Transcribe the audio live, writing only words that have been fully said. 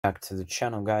Back to the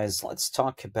channel, guys. Let's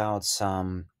talk about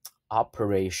some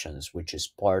operations, which is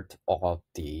part of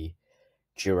the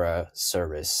Jira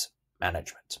service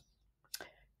management.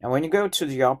 And when you go to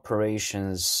the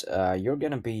operations, you're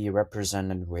going to be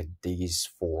represented with these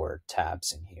four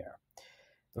tabs in here.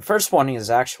 The first one is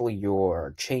actually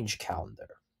your change calendar.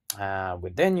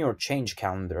 Within your change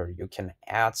calendar, you can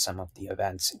add some of the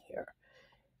events in here.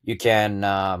 You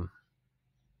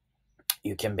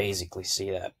can basically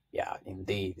see that, yeah,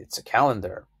 indeed, it's a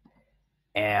calendar.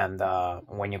 And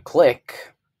when you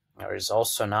click, there is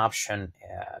also an option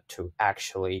to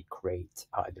actually create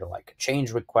either like a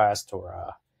change request or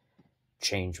a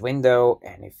change window.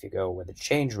 And if you go with a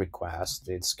change request,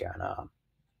 it's gonna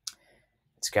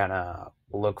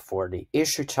look for the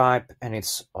issue type, and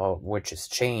it's which is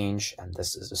change, and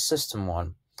this is a system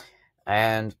one.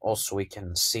 And also we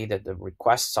can see that the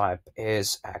request type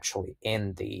is actually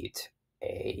indeed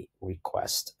a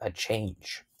request, a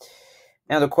change.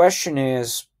 Now the question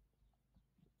is,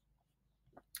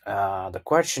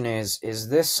 is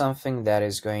this something that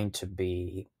is going to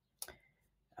be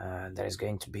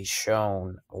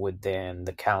shown within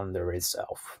the calendar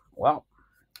itself? Well,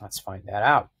 let's find that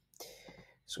out.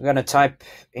 So I'm gonna type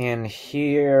in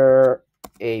here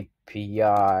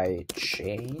API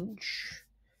change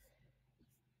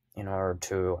in order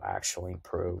to actually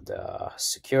improve the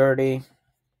security.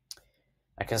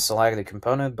 I can select the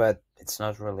component, but it's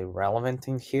not really relevant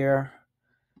in here.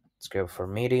 Let's go for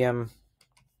medium.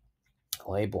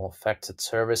 Label affected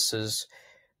services,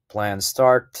 planned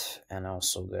start, and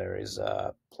also there is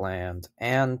a planned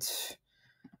end.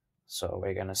 So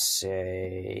we're gonna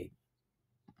say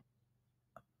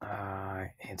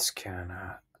it's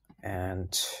gonna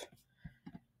end.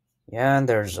 Yeah, and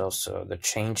there's also the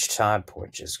change type,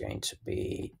 which is going to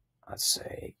be, let's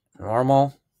say,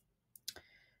 normal.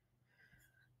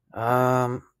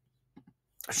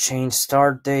 Change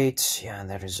start date. Yeah, and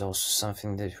there is also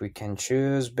something that we can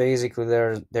choose. Basically,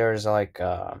 there's like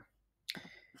a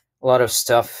lot of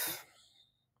stuff,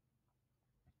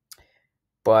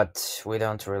 but we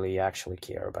don't really actually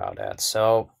care about that.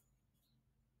 So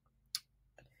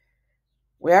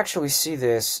we actually see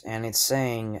this, and it's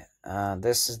saying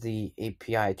this is the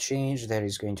API change that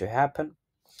is going to happen,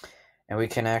 and we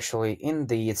can actually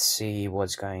indeed see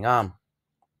what's going on.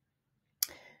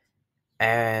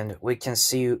 And we can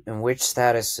see in which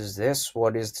status is this,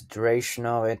 what is the duration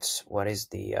of it, what is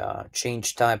the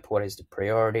change type, what is the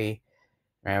priority,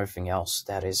 and everything else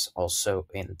that is also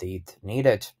indeed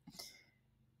needed.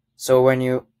 So when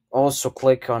you also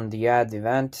click on the add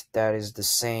event, that is the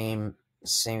same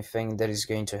thing that is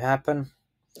going to happen.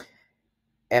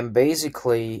 And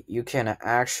basically you can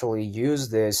actually use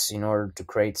this in order to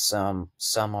create some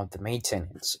of the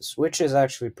maintenances, which is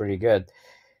actually pretty good.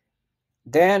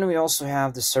 Then we also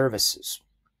have the services,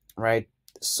 right?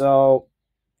 So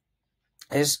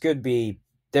this could be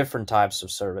different types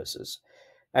of services.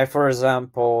 Like for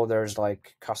example, there's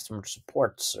like customer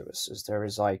support services, there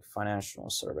is like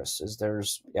financial services,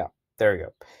 there's, yeah, there you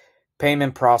go,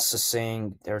 payment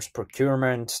processing, there's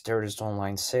procurement, there's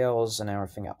online sales, and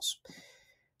everything else.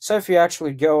 So if you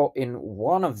actually go in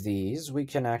one of these, we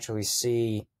can actually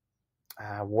see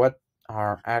what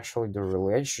are actually the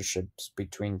relationships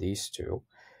between these two.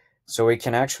 So we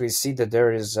can actually see that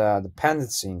there is a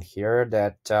dependency in here,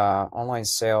 that online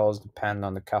sales depend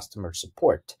on the customer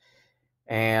support.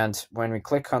 And when we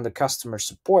click on the customer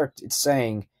support, it's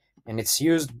saying, and it's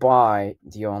used by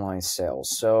the online sales.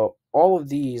 So all of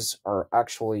these are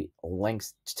actually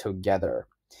linked together.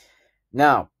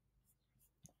 Now,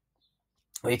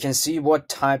 we can see what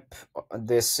type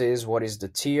this is, what is the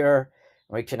tier.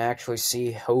 We can actually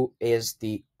see who is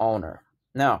the owner.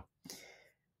 Now,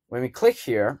 when we click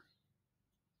here,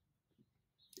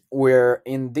 we're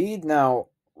indeed now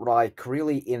like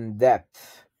really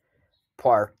in-depth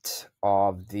part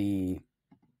of the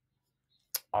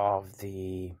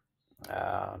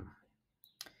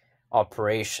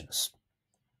operations.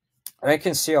 I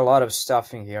can see a lot of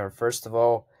stuff in here. First of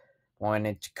all, when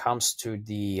it comes to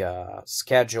the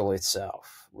schedule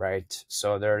itself, right?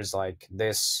 So there's like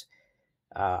this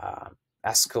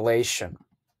escalation,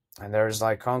 and there's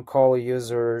like on-call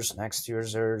users, next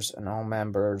users, and all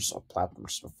members of platform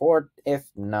support if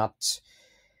not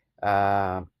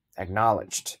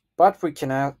acknowledged. But we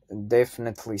can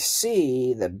definitely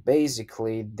see that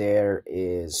basically there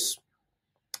is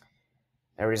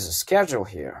a schedule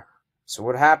here. So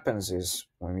what happens is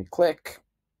when we click,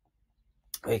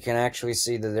 we can actually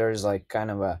see that there is like kind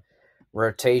of a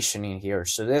rotation in here.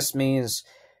 So this means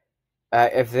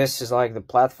if this is like the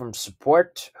platform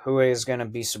support, who is going to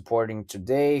be supporting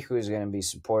today, who is going to be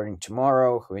supporting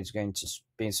tomorrow, who is going to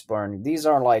be supporting. These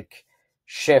are like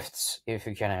shifts, if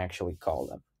you can actually call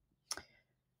them.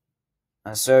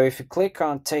 And so if you click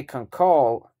on take on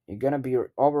call, you're going to be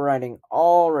overriding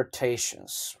all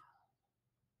rotations.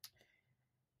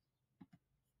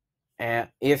 And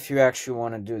if you actually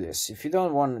want to do this, if you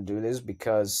don't want to do this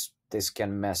because this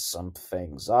can mess some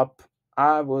things up,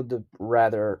 I would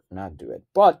rather not do it.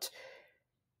 But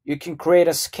you can create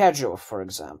a schedule, for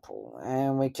example,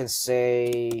 and we can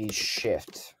say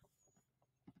shift.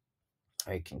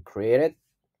 I can create it.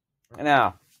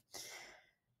 Now,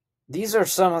 these are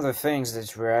some of the things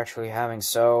that we're actually having.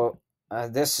 So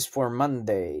this is for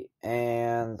Monday,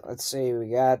 and let's say we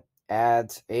got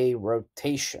add a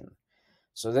rotation.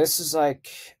 So this is like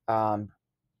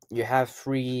you have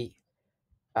three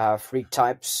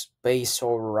types: base,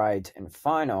 override, and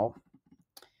final.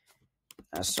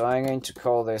 So I'm going to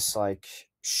call this like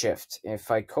shift. If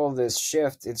I call this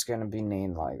shift, it's going to be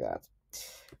named like that.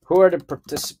 Who are the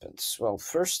participants? Well,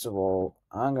 first of all,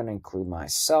 I'm going to include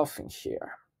myself in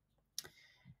here.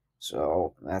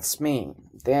 So that's me.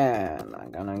 Then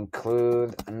I'm going to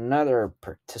include another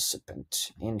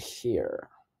participant in here.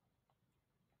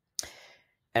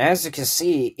 And as you can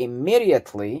see,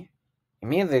 immediately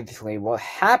what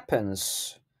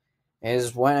happens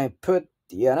is when I put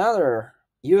the another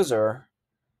user,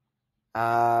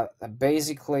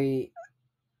 basically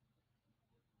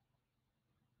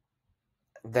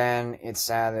then it's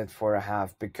added for a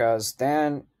half, because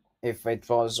then if it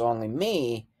was only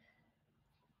me,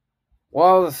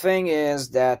 well, the thing is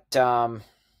that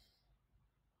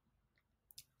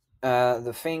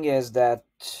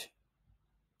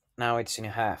now it's in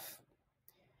half.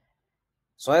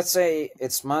 So let's say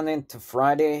it's Monday to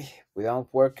Friday, we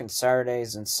don't work on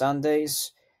Saturdays and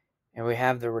Sundays, and we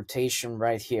have the rotation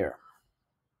right here.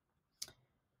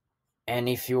 And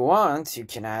if you want, you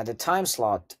can add a time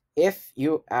slot if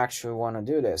you actually want to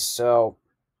do this. So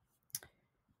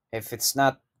if it's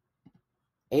not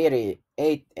 8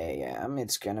 a.m.,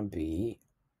 it's going to be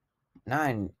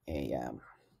 9 a.m.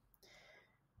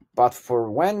 But for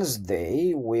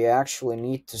Wednesday, we actually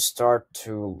need to start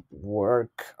to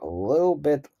work a little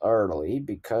bit early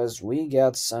because we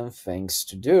got some things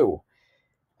to do.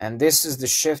 And this is the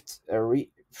shift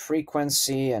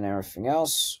frequency and everything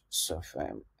else. So if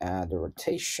I add the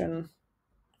rotation,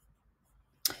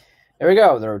 there we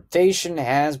go. The rotation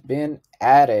has been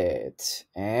added.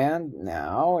 And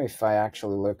now if I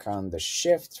actually look on the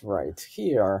shift right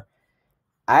here,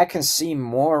 I can see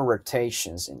more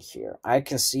rotations in here. I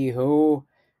can see who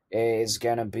is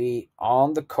going to be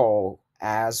on the call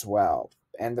as well.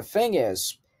 And the thing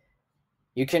is,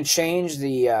 you can change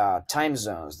the time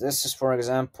zones. This is, for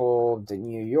example, the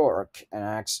New York, and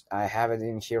I have it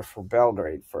in here for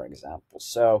Belgrade, for example.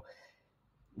 So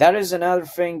that is another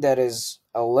thing that is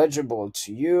eligible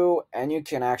to you, and you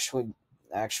can actually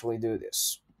do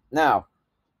this. Now,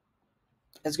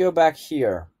 let's go back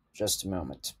here just a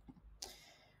moment.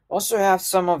 Also have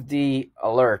some of the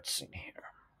alerts in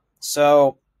here.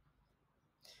 So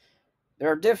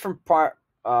there are different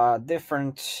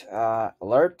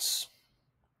alerts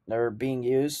that are being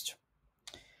used,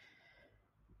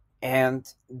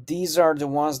 and these are the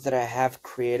ones that I have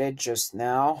created just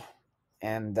now.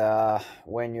 And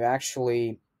when you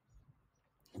actually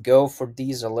go for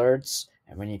these alerts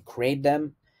and when you create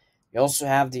them, you also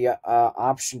have the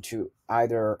option to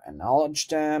either acknowledge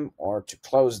them or to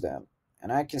close them.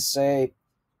 And I can say,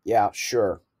 yeah,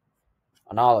 sure,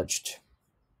 acknowledged.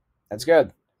 That's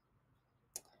good.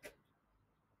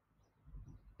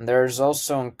 There's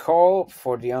also on call.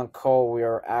 For the on call, we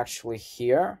are actually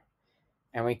here,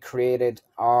 and we created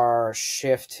our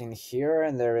shift in here,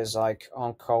 and there is like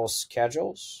on call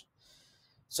schedules.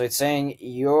 So it's saying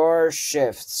your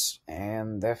shifts,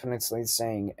 and definitely it's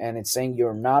saying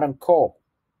you're not on call.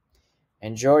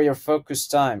 Enjoy your focus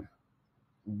time.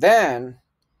 Then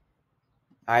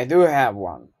I do have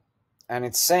one, and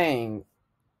it's saying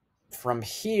from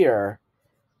here,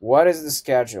 what is the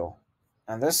schedule?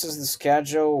 And this is the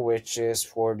schedule which is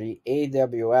for the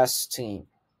AWS team.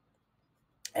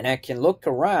 And I can look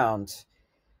around,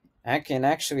 I can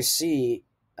actually see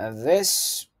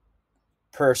this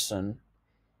person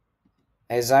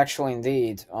is actually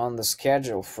indeed on the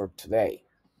schedule for today.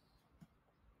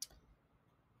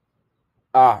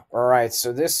 All right.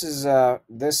 So this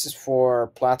is for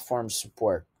platform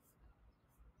support.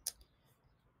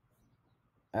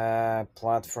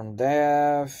 Platform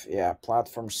dev, yeah,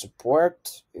 platform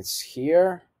support. It's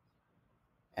here,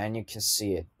 and you can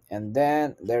see it. And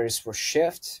then there is for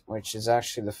shift, which is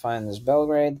actually defined as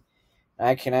Belgrade.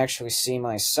 I can actually see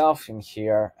myself in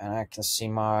here, and I can see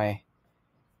my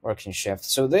working shift.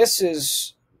 So this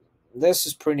is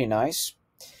pretty nice.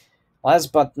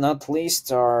 Last but not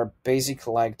least are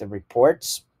basically like the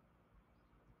reports.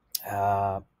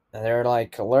 They're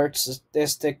like alert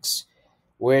statistics,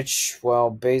 which, well,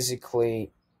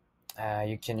 basically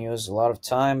you can use a lot of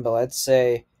time. But let's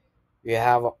say you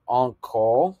have on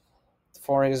call,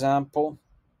 for example,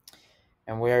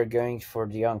 and we are going for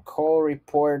the on call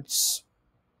reports,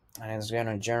 and it's going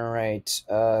to generate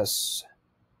us,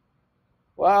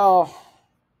 well,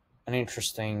 an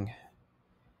interesting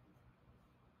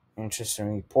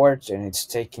report, and it's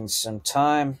taking some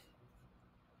time.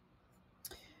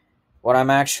 What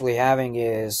I'm actually having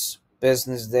is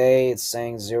business day. It's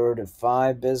saying 0 to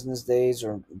 5 business days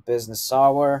or business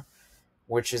hour,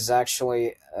 which is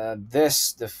actually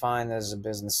this defined as a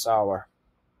business hour.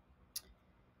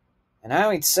 And now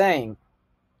it's saying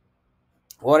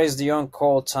what is the on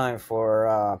call time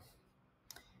for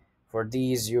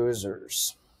these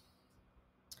users.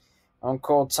 On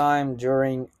call time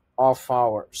during off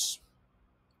hours.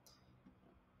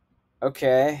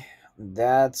 Okay,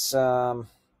 that's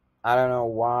I don't know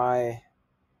why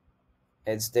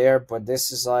it's there, but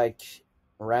this is like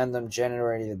random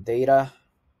generated data.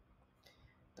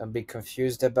 Don't be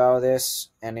confused about this.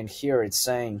 And in here it's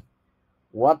saying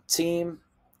what team,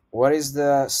 what is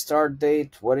the start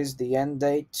date, what is the end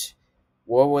date,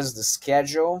 what was the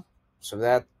schedule, so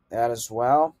that as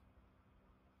well.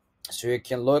 So you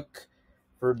can look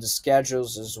for the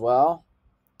schedules as well.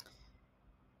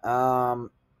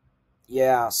 Um,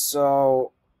 yeah,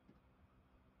 so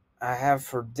I have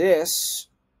for this,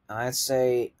 I'd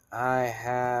say I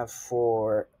have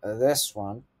for this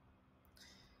one.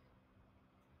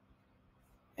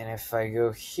 And if I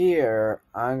go here,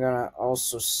 I'm gonna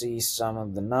also see some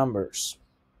of the numbers.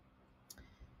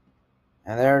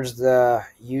 And there's the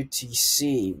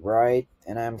UTC, right?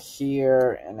 And I'm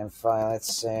here, and if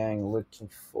let's say I'm looking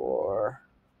for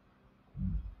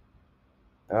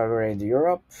Belgrade,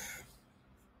 Europe,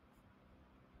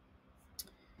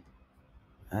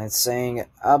 and it's saying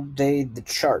update the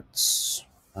charts.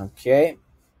 Okay,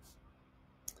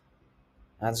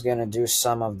 that's gonna do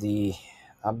some of the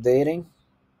updating.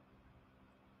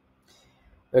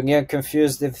 Don't get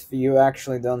confused if you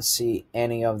actually don't see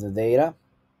any of the data,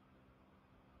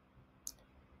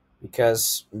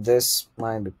 because this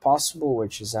might be possible,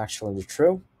 which is actually the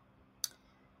true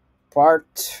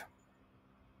part,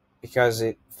 because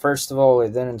it, first of all, it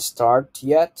didn't start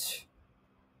yet,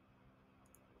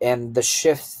 and the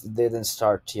shift didn't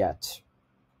start yet,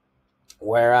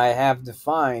 where I have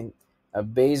defined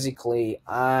basically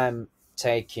I'm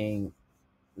taking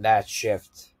that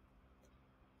shift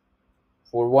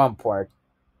for one part,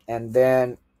 and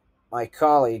then my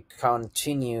colleague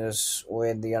continues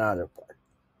with the another part.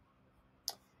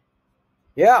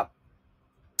 Yeah,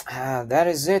 that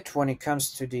is it when it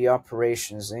comes to the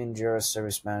operations in Jira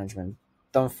Service Management.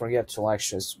 Don't forget to like,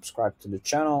 share, subscribe to the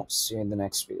channel. See you in the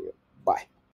next video. Bye.